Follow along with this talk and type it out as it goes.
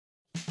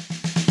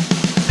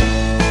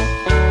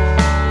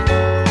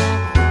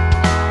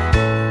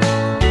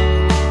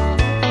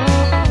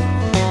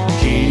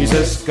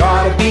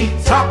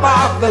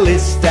top of the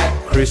list at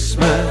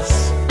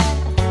Christmas.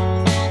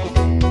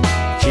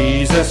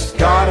 Jesus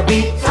gotta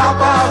be top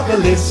of the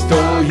list,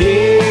 oh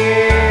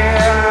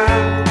yeah.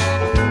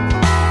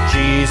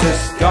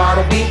 Jesus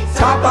gotta be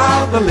top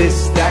of the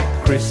list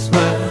at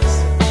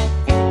Christmas.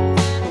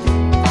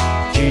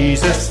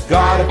 Jesus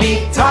gotta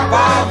be top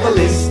of the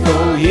list,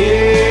 oh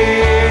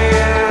yeah.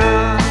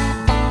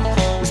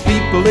 There's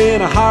people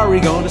in a hurry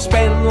gonna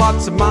spend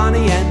lots of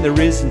money, and there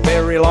isn't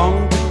very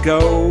long to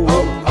go.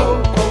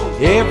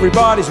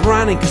 Everybody's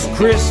running 'cause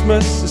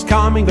Christmas is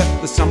coming, but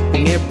there's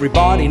something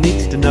everybody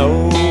needs to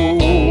know.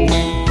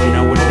 You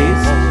know what it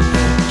is?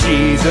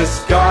 Jesus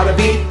gotta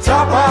be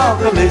top of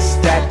the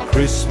list at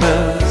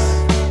Christmas.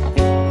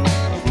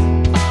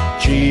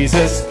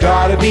 Jesus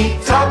gotta be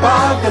top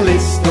of the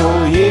list,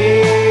 oh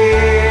yeah.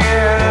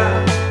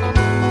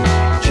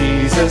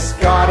 Jesus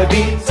gotta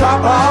be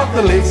top of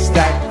the list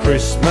at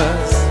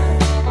Christmas.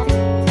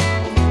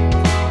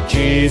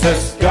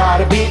 Jesus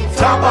gotta be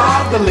top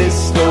of the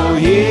list, oh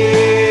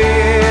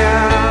yeah.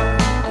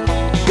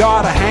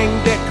 Gotta hang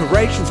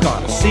decorations,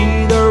 gotta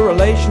see the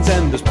relations,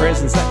 and there's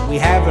presents that we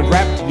haven't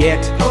wrapped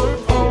yet.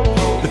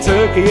 The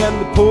turkey and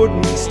the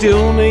pudding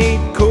still need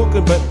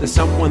cooking, but there's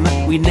someone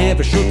that we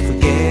never should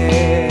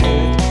forget.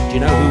 Do you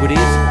know who it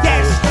is?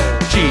 Yes!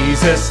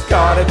 Jesus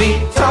gotta be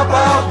top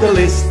of the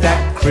list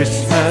at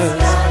Christmas.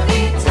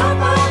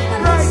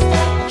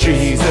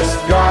 Jesus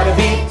gotta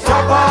be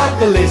top of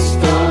the list,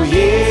 oh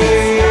yeah.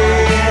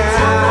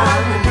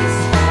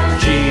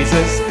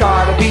 Jesus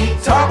gotta be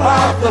top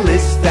of the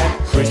list at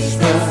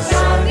Christmas.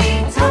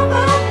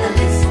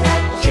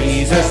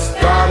 Jesus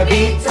gotta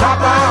be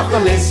top of the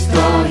list,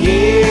 oh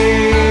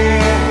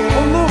yeah.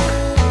 Oh look,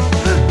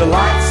 the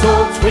lights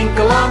all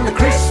twinkle on the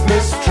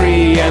Christmas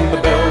tree, and the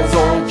bells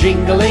all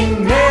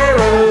jingling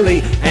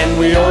merrily, and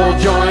we all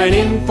join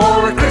in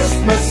for a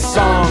Christmas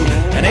song,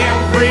 and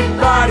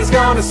everybody's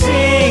gonna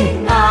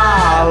sing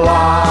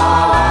along.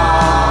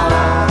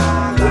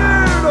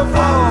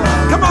 Beautiful!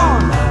 Come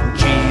on!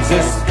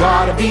 Jesus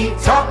gotta be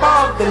top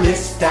of the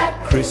list at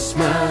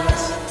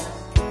Christmas.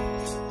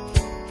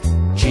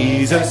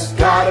 Jesus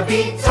gotta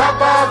be top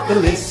of the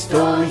list,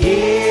 oh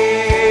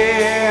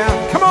yeah.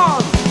 Come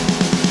on!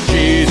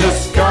 Jesus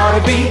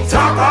gotta be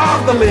top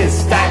of the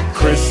list at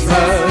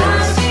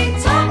Christmas.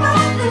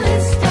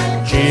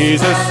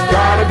 Jesus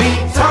gotta be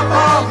top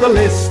of the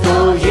list,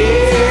 oh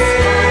yeah.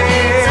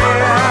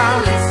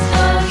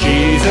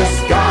 Jesus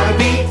gotta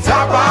be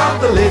top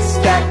of the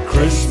list at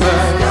Christmas.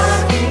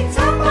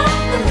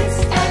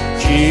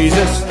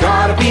 Jesus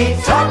gotta be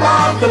top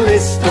of the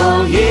list,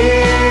 oh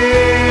yeah.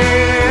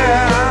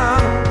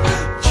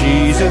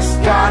 Jesus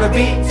gotta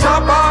be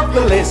top of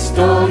the list,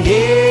 oh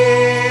yeah.